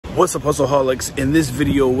What's up, Hustleholics? In this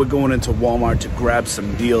video, we're going into Walmart to grab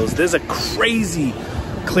some deals. There's a crazy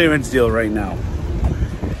clearance deal right now.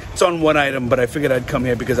 It's on one item, but I figured I'd come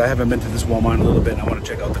here because I haven't been to this Walmart in a little bit. And I want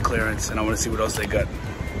to check out the clearance and I want to see what else they got.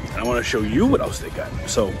 And I want to show you what else they got.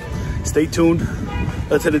 So stay tuned.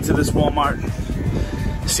 Let's head into this Walmart,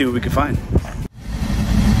 see what we can find.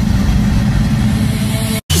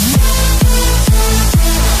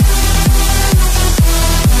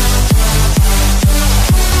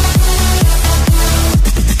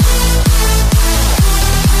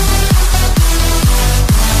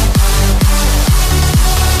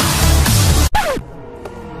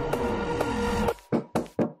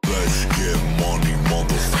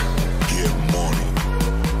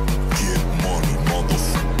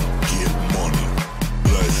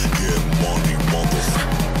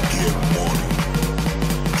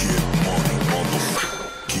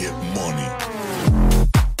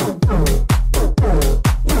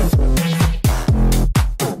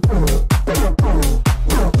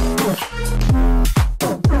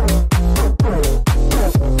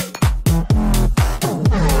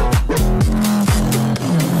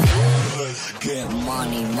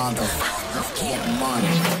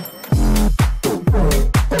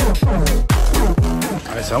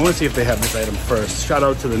 Alright, so I want to see if they have this item first. Shout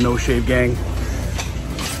out to the No Shave Gang.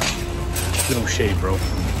 We don't shave, bro.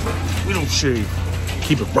 We don't shave.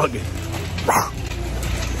 Keep it rugged.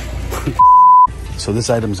 So this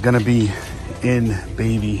item's gonna be in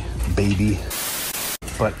baby.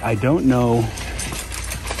 But I don't know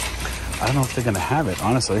if they're gonna have it,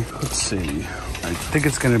 honestly. Let's see. I think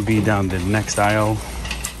it's gonna be down the next aisle.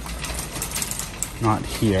 Not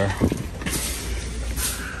here.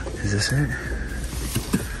 Is this it?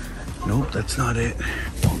 Nope, that's not it.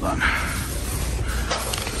 Hold on.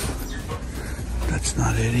 That's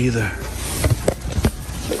not it either.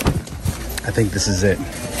 I think this is it.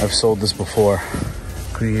 I've sold this before.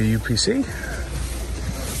 Could you get UPC?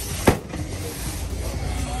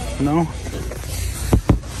 No?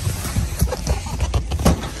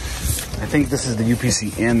 I think this is the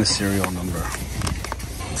UPC and the serial number.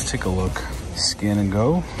 Let's take a look. Scan and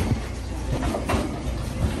go.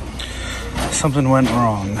 Something went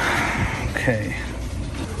wrong. Okay.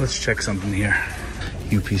 Let's check something here.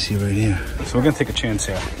 UPC right here. So we're gonna take a chance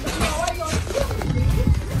here.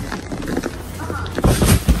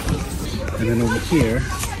 And then over here,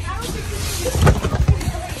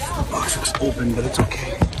 the box looks open, but it's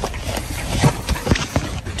okay.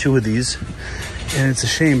 Two of these. And it's a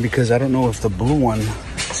shame because I don't know if the blue one,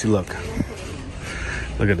 see, look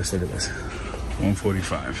at this,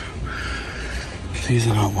 145. These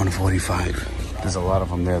are not 145. There's a lot of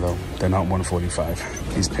them there though. They're not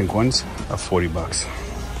 145. These pink ones are 40 bucks.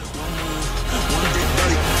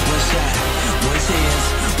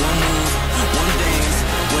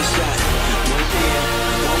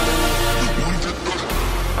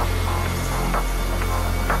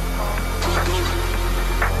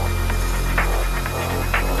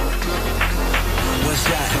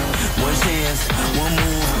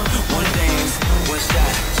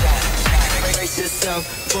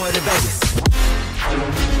 For the Vegas.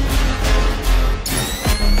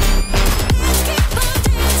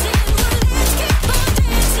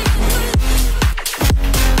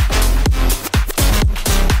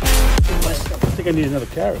 I think I need another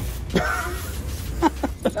carrot.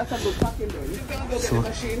 That's a good packing though. You can go to the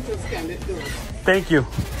machine to scan it through. Thank you.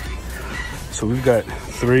 So we've got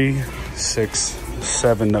 3, 6,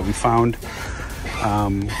 7 that we found.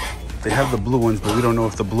 They have the blue ones, but we don't know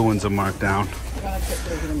if the blue ones are marked down.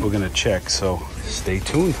 We're gonna check, so stay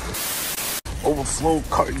tuned. Overflow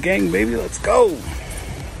cart gang, baby, let's go.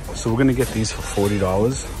 So we're gonna get these for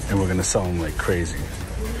 $40 and we're gonna sell them like crazy.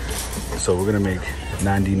 So we're gonna make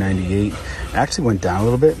 $90, $98. Actually went down a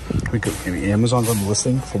little bit. Amazon's on the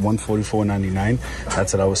listing for $144.99.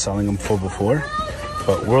 That's what I was selling them for before.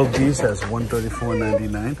 But World D's has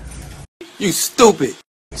 $134.99. You stupid.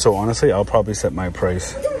 So honestly, I'll probably set my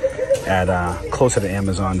price at closer to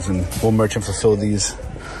Amazon's, and we'll merchant fulfill these.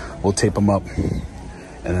 We'll tape them up, and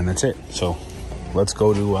then that's it. So let's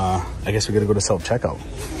go to, I guess we gotta go to self-checkout.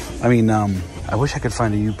 I mean, I wish I could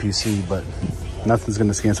find a UPC, but nothing's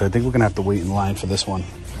gonna scan, so I think we're gonna have to wait in line for this one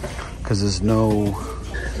because there's no,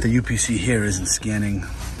 the UPC here isn't scanning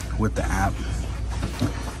with the app.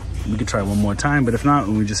 We could try one more time, but if not,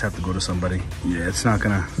 we just have to go to somebody. Yeah, it's not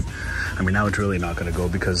gonna, I mean, now it's really not gonna go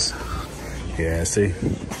because, yeah, see?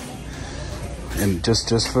 And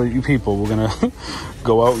just for you people, we're gonna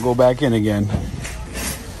go out and go back in again.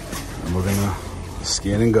 And we're gonna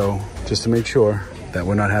scan and go just to make sure that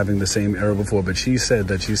we're not having the same error before. But she said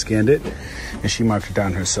that she scanned it and she marked it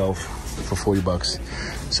down herself for 40 bucks.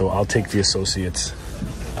 So I'll take the associate's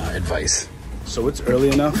advice. So it's early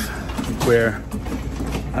enough where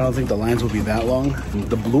I don't think the lines will be that long.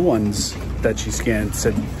 The blue ones that she scanned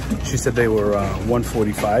she said they were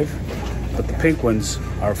 145, but the pink ones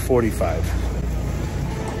are 45.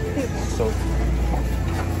 So,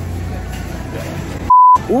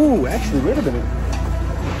 ooh, actually, wait a minute.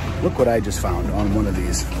 Look what I just found on one of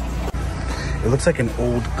these. It looks like an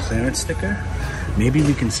old clearance sticker. Maybe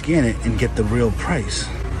we can scan it and get the real price.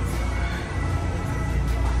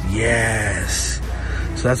 Yes.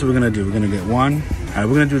 So that's what we're gonna do. We're gonna get one. All right,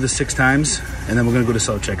 we're gonna do this 6 times, and then we're gonna go to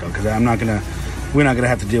self-checkout because we're not gonna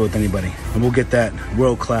have to deal with anybody. And we'll get that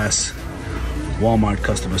world-class Walmart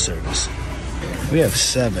customer service. We have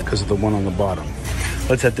 7 because of the one on the bottom.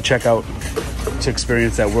 Let's head to checkout to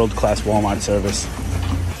experience that world-class Walmart service.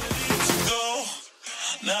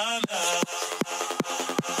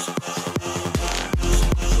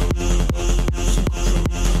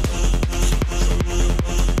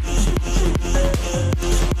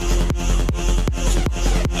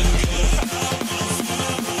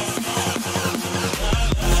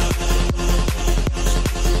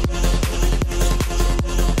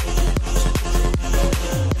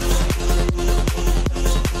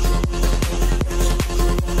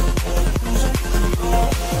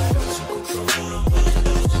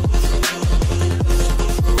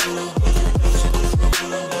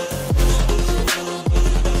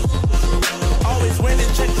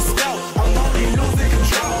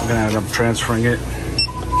 Transferring it.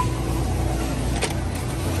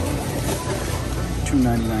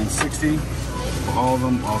 $299.60. All of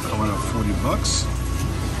them, all coming up $40.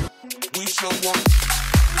 We show up.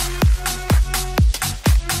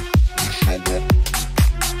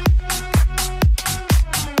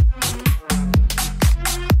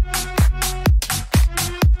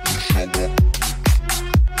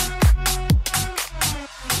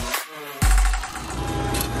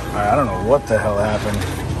 I don't know what the hell happened,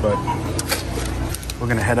 but we're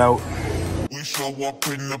gonna head out. We show up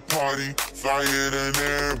in the party, flyer than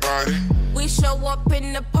everybody. We show up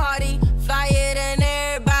in the party, flyer than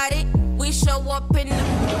everybody. We show up in the...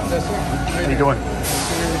 How you doing?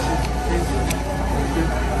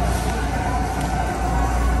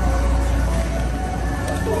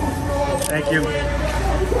 Thank you.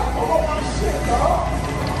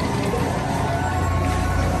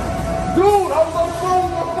 Dude, I was on the phone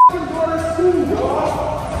with my fucking daughter's school, dog.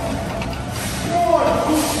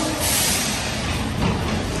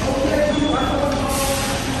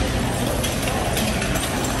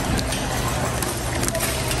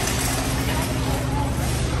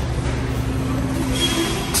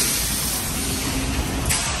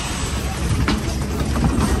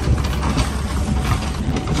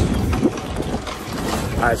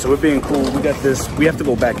 All right, so we're being cool. We got this. We have to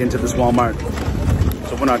go back into this Walmart,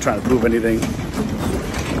 so we're not trying to prove anything.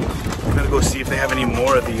 We're gonna go see if they have any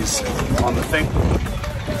more of these on the thing.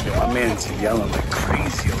 Yo, my man's yelling like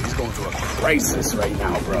crazy. Yo, he's going through a crisis right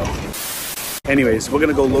now, bro. Anyways, we're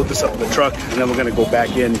gonna go load this up in the truck, and then we're gonna go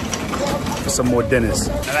back in for some more dinners.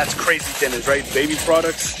 And that's crazy dinners, right? Baby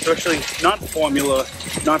products, especially not formula,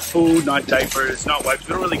 not food, not diapers, not wipes.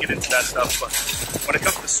 We don't really get into that stuff, but when it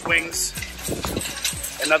comes to swings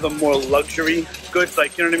and other more luxury goods,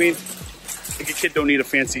 like, you know what I mean? Like, a kid don't need a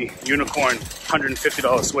fancy unicorn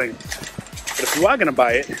 $150 swing. But if you are gonna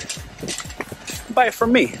buy it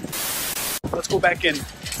from me. Let's go back in,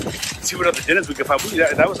 see what other dinners we can find.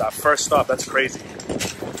 That was our first stop. That's crazy.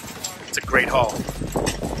 It's a great haul.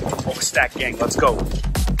 Overstack gang, let's go.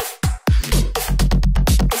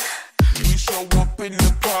 We show up in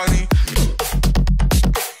the party.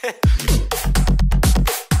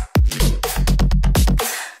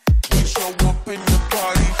 We show up in the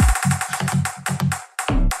party.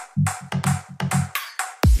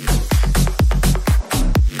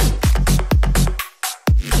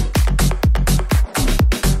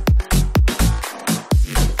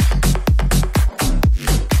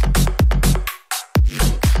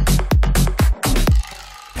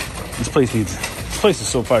 This place is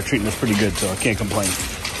so far treating us pretty good, so I can't complain.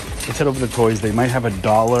 Let's head over to Toys. They might have a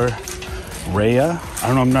 $1 Raya. I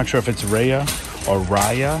don't know, I'm not sure if it's Raya or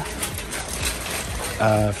Raya.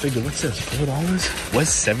 Figure, what's this, $4? Was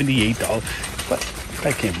 $78? But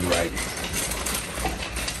that can't be right.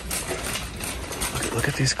 Look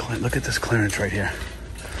at this clearance right here.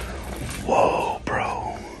 Whoa,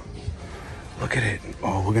 bro. Look at it.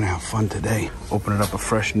 Oh, we're gonna have fun today. Opening up a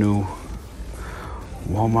fresh new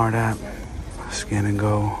Walmart app, scan and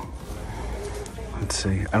go. Let's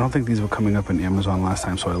see. I don't think these were coming up in Amazon last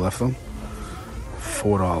time, so I left them.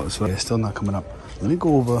 $4. So they're still not coming up. Let me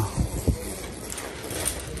go over.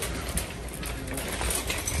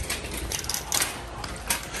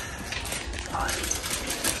 God.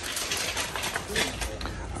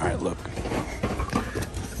 All right, look.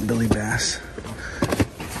 Billy Bass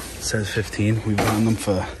says 15. We've gotten them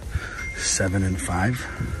for 7 and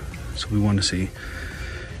 5. So we want to see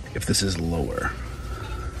if this is lower.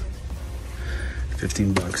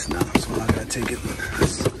 15 bucks now, so I'm not gonna take it.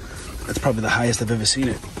 That's probably the highest I've ever seen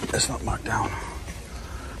it. That's not marked down.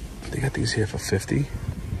 They got these here for 50,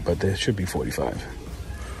 but they should be 45.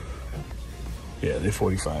 Yeah, they're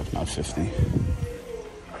 45, not 50.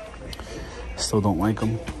 Still don't like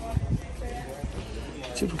them.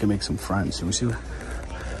 Let's see if we can make some friends. Should we see?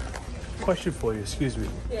 Question for you, excuse me.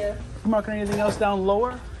 Yeah. You marking anything else down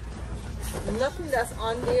lower? Nothing that's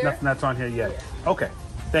on there. Nothing that's on here yet. Yeah. Okay,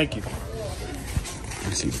 thank you.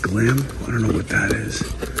 I see Glam. I don't know what that is.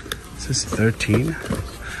 This is 13.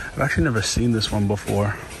 I've actually never seen this one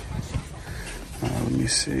before. Let me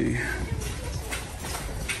see.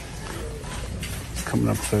 It's coming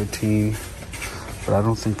up 13, but I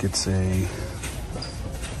don't think it's a.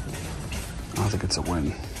 I don't think it's a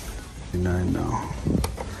win. 9 now.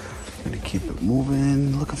 Gonna keep it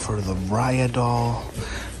moving. Looking for the Raya doll.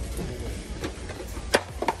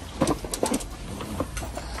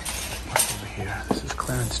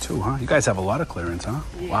 Clearance too, huh? You guys have a lot of clearance, huh?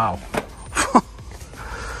 Yeah. Wow.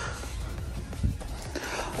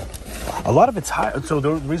 A lot of it's high. So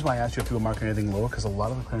the reason why I asked you if you were marking anything lower, because a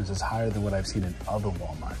lot of the clearance is higher than what I've seen in other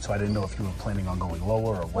Walmart. So I didn't know if you were planning on going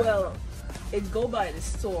lower or what. Well, it go by the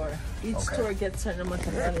store. Each store gets a certain amount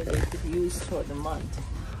of money they could use for the month.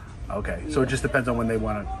 Okay, so it just depends on when they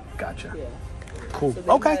want to. Gotcha. Yeah. Cool. So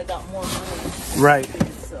they okay. Got more money. Right.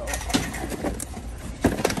 So.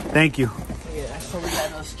 Thank you. Yeah, so we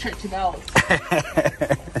gotta stretch it out.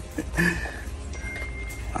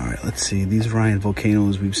 All right, let's see. These Ryan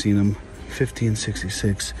Volcanoes, we've seen them 50 and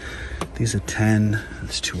 66. These are 10.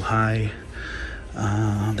 It's too high.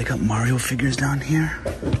 They got Mario figures down here.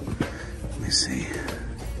 Let me see.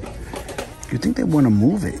 You'd think they want to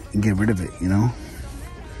move it and get rid of it, you know?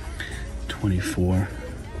 24.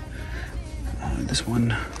 This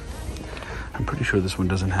one, I'm pretty sure this one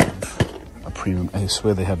doesn't have a premium. I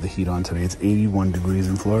swear they have the heat on today. It's 81 degrees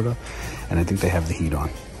in Florida, and I think they have the heat on.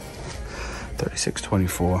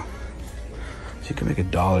 36.24. So you can make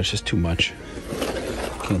 $1. It's just too much.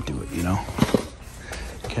 Can't do it, you know.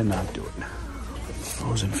 Cannot do it.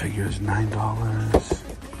 Frozen figures, $9.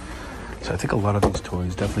 So I think a lot of these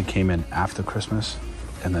toys definitely came in after Christmas,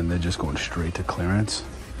 and then they're just going straight to clearance.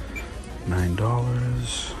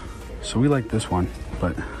 $9. So we like this one,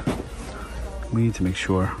 but we need to make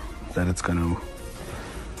sure that it's gonna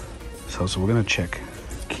sell. So we're gonna check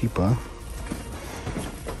Keepa.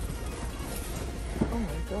 Oh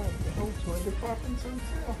my God, the whole toy department's on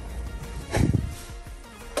sale.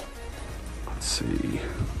 Let's see.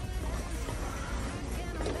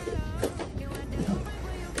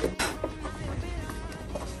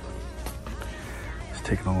 It's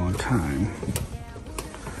taking a long time.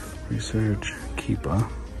 Research Keepa.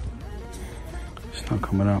 It's not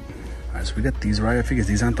coming up. All right, so we got these Raya figures.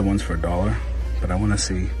 These aren't the ones for $1, but I want to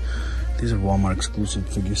see. These are Walmart exclusive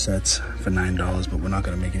figure sets for $9, but we're not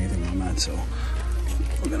going to make anything on that, so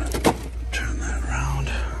we're going to turn that around.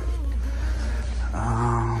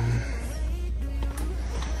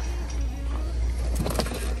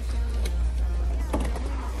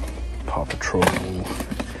 Paw Patrol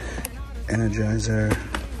Energizer,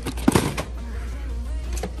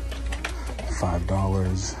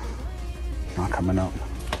 $5, not coming up.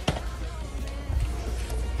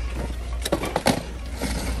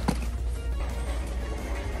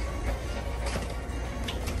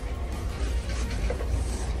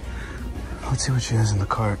 Let's see what she has in the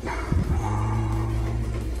cart.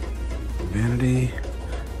 Vanity,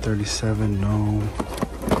 37, no.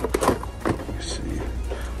 Let's see.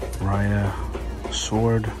 Raya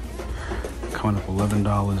sword, coming up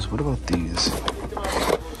 $11. What about these?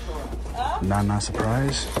 Not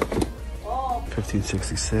surprise.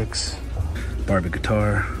 15.66. Barbie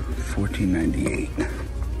guitar, 14.98.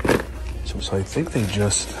 So I think they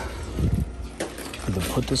just either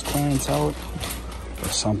put this clearance out or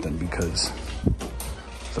something, because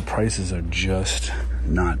the prices are just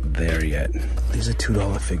not there yet. These are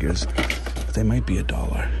 $2 figures, but they might be $1.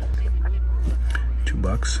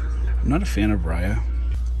 $2. I'm not a fan of Raya.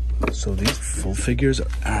 So these full figures are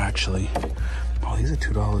actually, oh, these are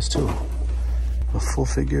 $2 too. The full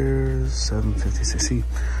figures, $7.56. See,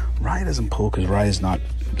 Raya doesn't pull because Raya's not,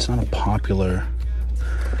 it's not a popular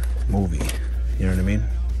movie. You know what I mean?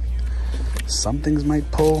 Some things might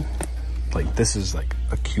pull. Like this is like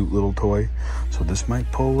a cute little toy, so this might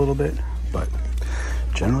pull a little bit, but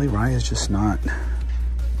generally Raya's just not.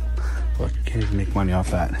 Look, you can't even make money off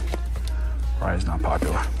that. Rye's not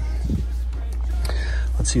popular.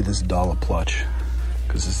 Let's see this dollar plush,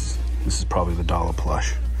 because this is probably the dollar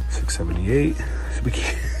plush. $6.78.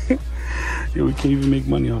 We can't even make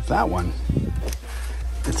money off that one.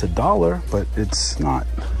 It's $1, but it's not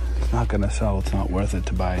gonna sell. It's not worth it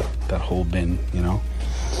to buy that whole bin, you know.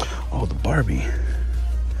 Oh, the Barbie.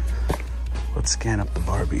 Let's scan up the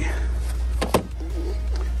Barbie.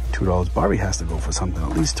 $2. Barbie has to go for something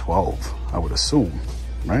at least 12, I would assume,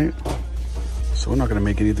 right? So we're not gonna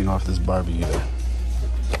make anything off this Barbie either.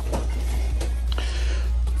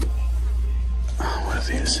 What are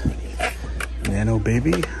these? Nano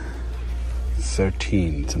Baby,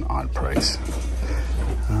 13. It's an odd price.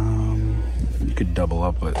 You could double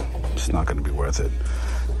up, but it's not gonna be worth it.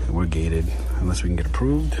 We're gated unless we can get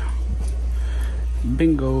approved.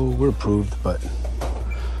 Bingo, we're approved, but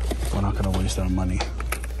we're not gonna waste our money.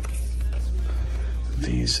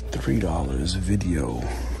 These $3 video.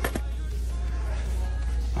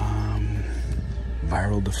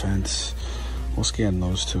 Viral defense. We'll scan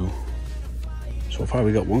those two. So far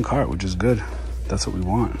we got one cart, which is good. That's what we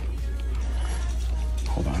want.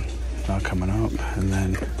 Hold on, not coming up. And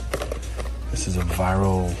then this is a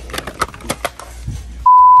viral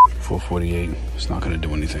 448. It's not gonna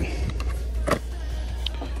do anything.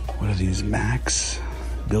 What are these? Max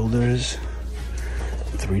Builders,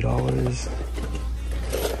 $3.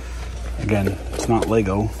 Again, it's not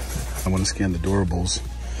Lego. I want to scan the durables,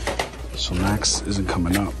 so Max isn't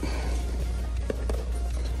coming up.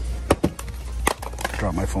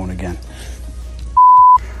 Drop my phone again.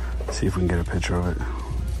 See if we can get a picture of it.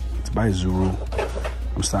 It's by Zuru.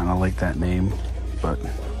 I'm starting to like that name, but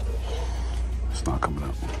it's not coming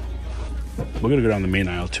up. We're gonna go down the main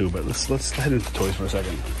aisle too, but let's head into toys for a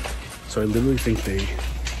second. So I literally think they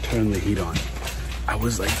turned the heat on. I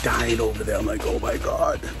was like dying over there. I'm like, oh my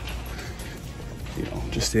God. You know,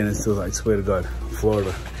 just standing still, I swear to God,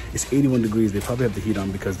 Florida. It's 81 degrees. They probably have the heat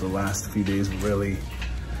on because the last few days they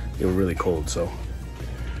were really cold. So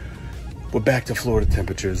we're back to Florida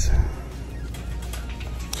temperatures.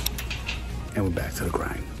 And we're back to the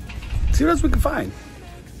grind. See what else we can find.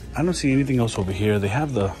 I don't see anything else over here. They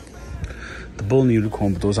have the Bull and the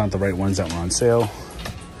Unicorn, but those aren't the right ones that were on sale.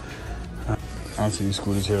 I don't see any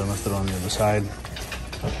scooters here unless they're on the other side.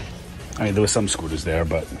 I mean, there were some scooters there,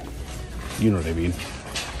 but you know what I mean.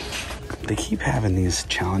 They keep having these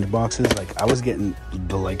challenge boxes. Like, I was getting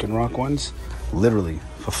the Lycanroc ones literally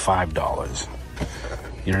for $5.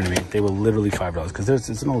 You know what I mean? They were literally $5 because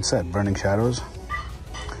it's an old set, Burning Shadows.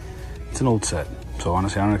 It's an old set. So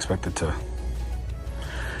honestly, I don't expect it to.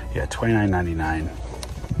 Yeah, $29.99.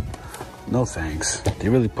 No thanks.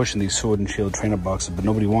 They're really pushing these Sword and Shield trainer boxes, but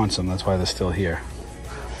nobody wants them. That's why they're still here.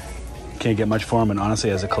 Can't get much for them, and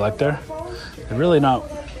honestly, as a collector, they're really not,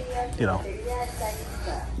 you know,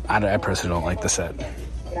 I personally don't like the set.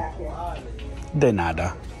 De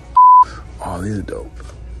nada. Oh, these are dope.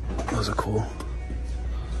 Those are cool.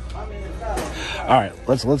 All right,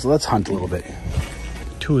 let's hunt a little bit.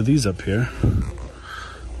 Two of these up here.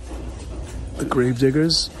 The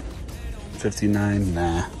Gravediggers, $59.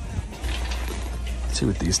 Nah. Let's see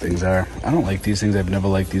what these things are. I don't like these things. I've never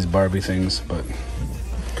liked these Barbie things, but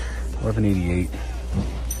 $11.88.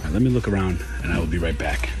 All right, let me look around, and I will be right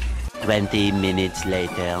back. 20 minutes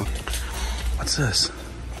later. What's this?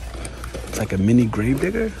 It's like a mini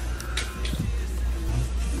Gravedigger.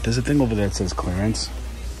 There's a thing over there that says clearance.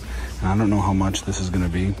 And I don't know how much this is gonna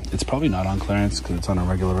be. It's probably not on clearance because it's on a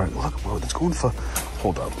regular rate. Look, bro, it's going for,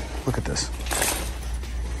 hold up, look at this.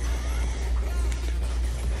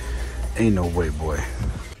 Ain't no way, boy.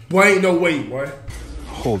 Boy, ain't no way, boy.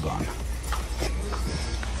 Hold on.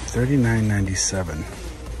 $39.97.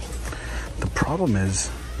 The problem is,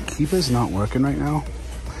 Keeper's not working right now.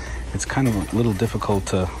 It's kind of a little difficult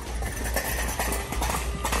to,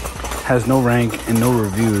 has no rank and no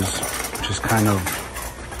reviews, which is kind of,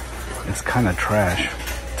 it's kind of trash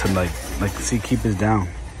to like see Keep It down.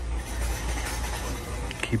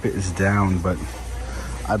 Keep It is down, but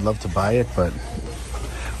I'd love to buy it, but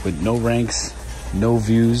with no ranks, no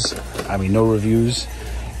views, I mean no reviews,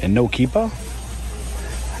 and no keeper,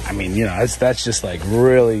 I mean, you know, that's just like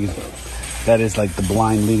really, that is like the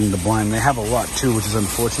blind leading the blind. They have a lot too, which is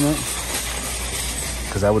unfortunate,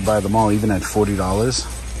 because I would buy them all even at $40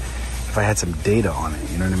 if I had some data on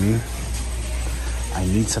it, you know what I mean? I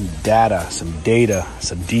need some data, some data,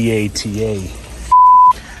 some DATA.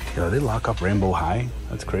 Yo, they lock up Rainbow High?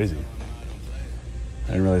 That's crazy. I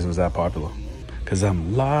didn't realize it was that popular. Cause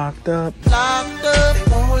I'm locked up. Locked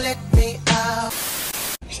up, won't let me out.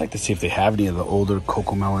 Just like to see if they have any of the older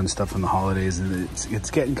Cocomelon stuff from the holidays.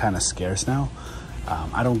 It's getting kind of scarce now.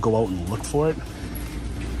 I don't go out and look for it.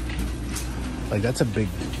 Like that's a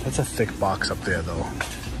thick box up there though.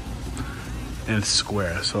 And it's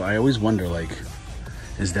square. So I always wonder, like,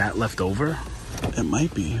 is that left over? It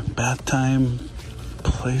might be. Bath time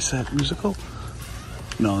playset musical?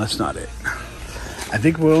 No, that's not it. I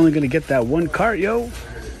think we're only gonna get that one cart, yo.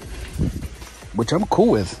 Which I'm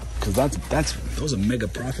cool with, because those are mega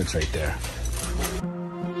profits right there.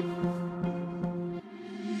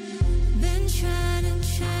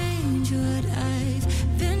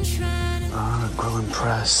 Grill and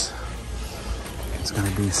press. It's gonna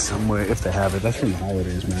be somewhere if they have it. That's from the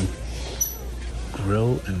holidays, man.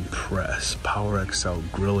 Grill and press. Power XL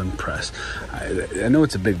grill and press. I know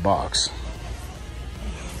it's a big box.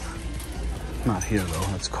 Not here though.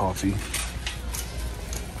 That's coffee.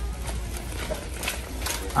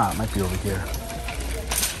 Ah, it might be over here.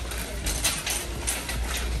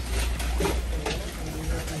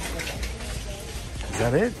 Is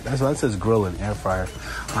that it? That's what that says. Grill and air fryer.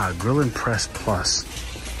 Ah, grill and press plus.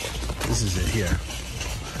 This is it here.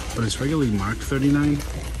 But it's regularly marked $39.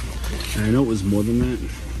 And I know it was more than that.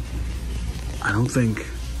 I don't think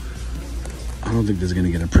they're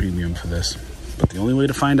gonna get a premium for this. But the only way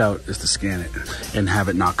to find out is to scan it and have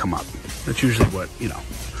it not come up. That's usually what,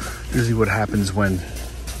 usually what happens when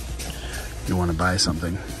you want to buy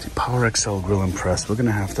something. See, Power XL grill and press. We're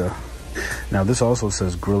gonna have to. Now this also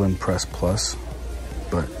says grill and press plus,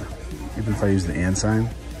 but even if I use the and sign,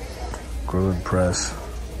 grill and press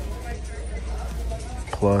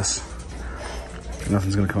plus,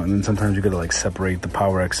 nothing's gonna come. And then sometimes you gotta like separate the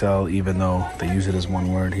Power XL, even though they use it as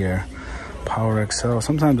one word here. Power XL.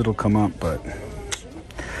 Sometimes it'll come up, but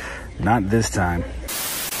not this time.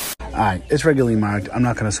 All right, it's regularly marked. I'm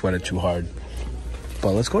not gonna sweat it too hard.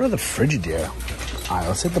 But let's go to the Frigidaire. All right,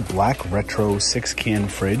 let's hit the black retro 6-can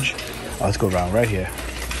fridge. Oh, let's go around right here.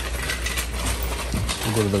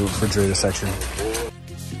 We'll go to the refrigerator section.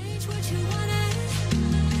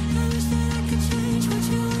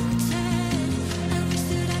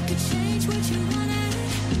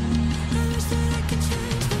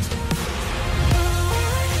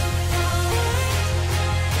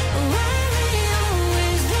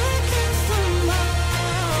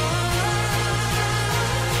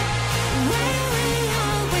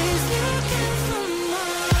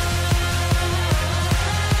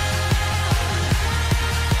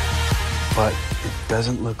 But it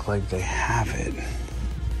doesn't look like they have it.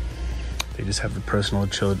 They just have the personal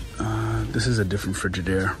chilled. This is a different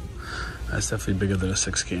Frigidaire. That's definitely bigger than a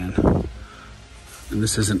 6-can. And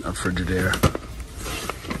this isn't a Frigidaire.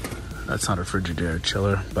 That's not a Frigidaire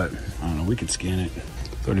chiller, but I don't know, we could scan it.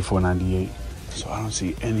 $34.98. So I don't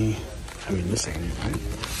see any. I mean, this ain't it, right?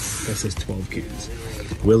 That says 12 cans.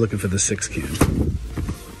 We're looking for the 6-can,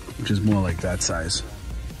 which is more like that size.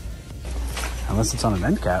 Unless it's on an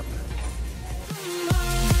end cap.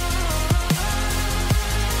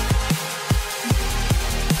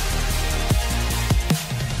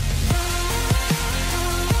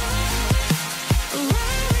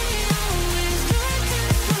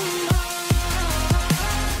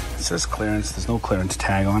 It says clearance. There's no clearance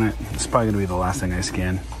tag on it. It's probably gonna be the last thing I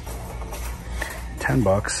scan. $10,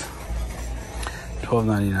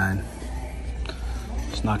 $12.99.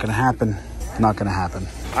 It's not gonna happen. Not gonna happen.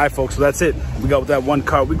 All right, folks. So that's it. We got that one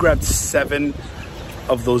cart. We grabbed 7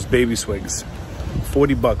 of those baby swigs.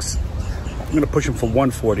 $40. I'm gonna push them for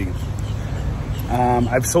 $140.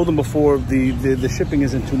 I've sold them before. The shipping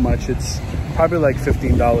isn't too much. It's probably like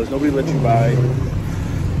 $15. Nobody lets you buy. You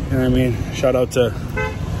know what I mean? Shout out to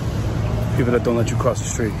people that don't let you cross the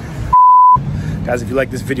street. Guys, if you like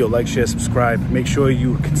this video, like, share, subscribe. Make sure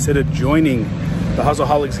you consider joining the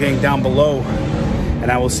Hustleholics Gang down below. And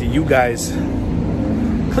I will see you guys.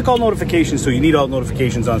 Click all notifications, so you need all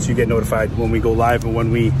notifications on so you get notified when we go live and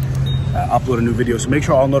when we upload a new video. So make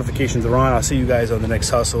sure all notifications are on. I'll see you guys on the next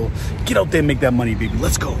hustle. Get out there and make that money, baby.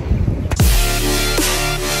 Let's go.